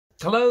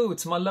Hello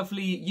to my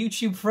lovely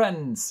YouTube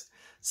friends.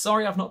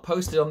 Sorry I've not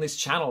posted on this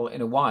channel in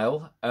a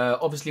while.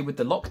 Obviously with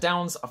the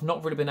lockdowns, I've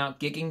not really been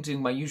out gigging,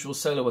 doing my usual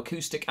solo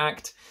acoustic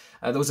act.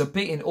 There was a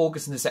bit in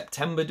August and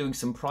September doing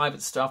some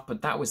private stuff,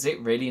 but that was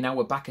it really. Now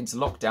we're back into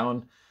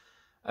lockdown.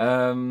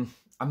 I'm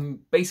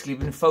basically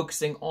been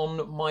focusing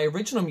on my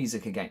original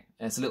music again.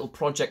 It's a little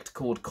project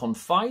called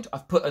CONFYDE.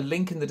 I've put a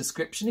link in the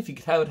description. If you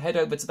could head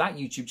over to that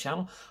YouTube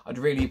channel, I'd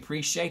really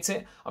appreciate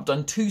it. I've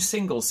done 2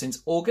 singles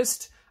since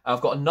August.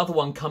 I've got another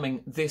one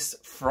coming this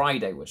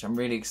Friday, which I'm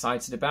really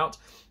excited about.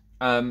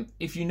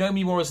 If you know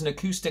me more as an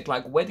acoustic,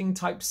 like wedding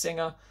type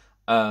singer,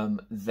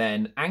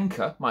 then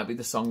Anchor might be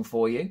the song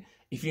for you.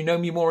 If you know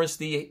me more as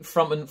the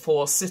frontman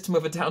for System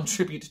of a Down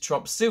tribute to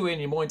Chop Suey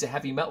and you're more into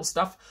heavy metal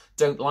stuff,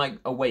 Don't Like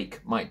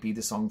Awake might be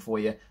the song for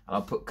you. And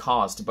I'll put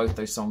cars to both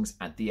those songs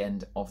at the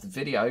end of the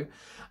video.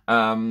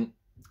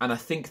 And I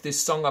think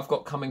this song I've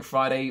got coming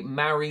Friday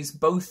marries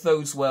both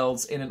those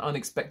worlds in an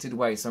unexpected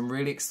way. So I'm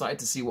really excited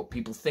to see what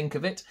people think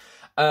of it.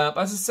 But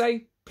as I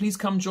say, please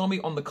come join me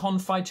on the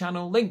CONFYDE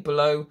channel, link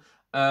below.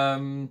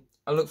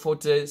 I look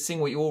forward to seeing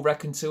what you all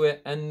reckon to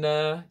it. And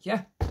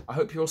yeah, I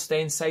hope you're all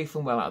staying safe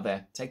and well out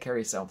there. Take care of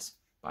yourselves.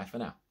 Bye for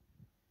now.